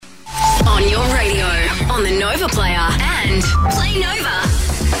on the Nova Player and Play Nova.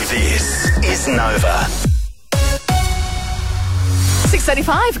 This is Nova.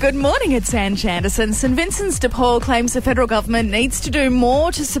 6:35. Good morning, it's Ange Anderson. St Vincent's de Paul claims the federal government needs to do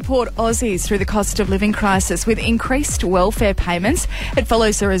more to support Aussies through the cost of living crisis with increased welfare payments. It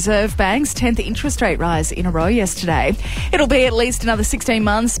follows the Reserve Bank's 10th interest rate rise in a row yesterday. It'll be at least another 16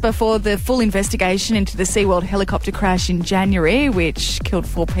 months before the full investigation into the SeaWorld helicopter crash in January, which killed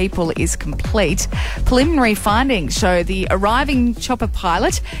 4 people, is complete. Preliminary findings show the arriving chopper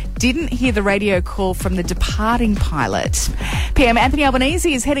pilot didn't hear the radio call from the departing pilot. PM Anthony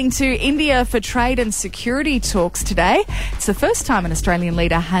Albanese is heading to India for trade and security talks today. It's the first time an Australian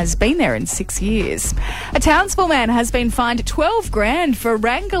leader has been there in 6 years. A Townsville man has been fined $12,000 for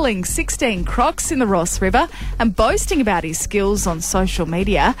wrangling 16 crocs in the Ross River and boasting about his skills on social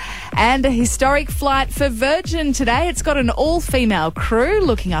media. And a historic flight for Virgin today. It's got an all-female crew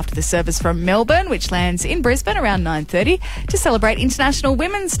looking after the service from Melbourne, which lands in Brisbane around 9:30 to celebrate International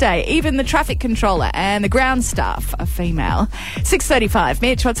Women's Day. Even the traffic controller and the ground staff are female. 6:35.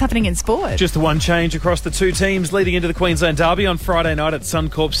 Mitch, what's happening in sport? Just the one change across the two teams leading into the Queensland Derby on Friday night at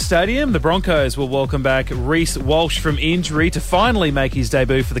Suncorp Stadium. The Broncos will welcome back Reece Walsh from injury to finally make his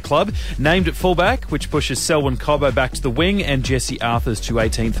debut for the club. Named at fullback, which pushes Selwyn Cobbo back to the wing and Jesse Arthurs to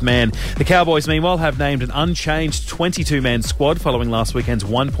 18th man. The Cowboys, meanwhile, have named an unchanged 22-man squad following last weekend's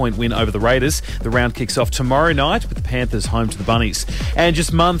 1-point win over the Raiders. The round kicks off tomorrow night with the Panthers home to the Bunnies. And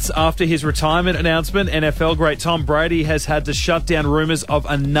just months after his retirement announcement, NFL great Tom Brady has had to shut down rumours of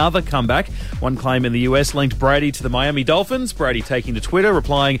another comeback. One claim in the US linked Brady to the Miami Dolphins. Brady taking to Twitter,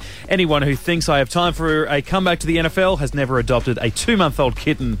 replying, "Anyone who thinks I have time for a comeback to the NFL has never adopted a 2-month-old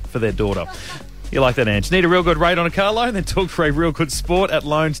kitten for their daughter." You like that, Ange? Need a real good rate on a car loan? Then talk for a real good sport at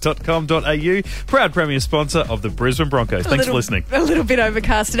loans.com.au. Proud premier sponsor of the Brisbane Broncos. Thanks for listening. A little bit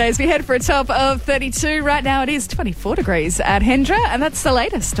overcast today as we head for a top of 32. Right now it is 24 degrees at Hendra, and that's the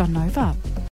latest on Nova.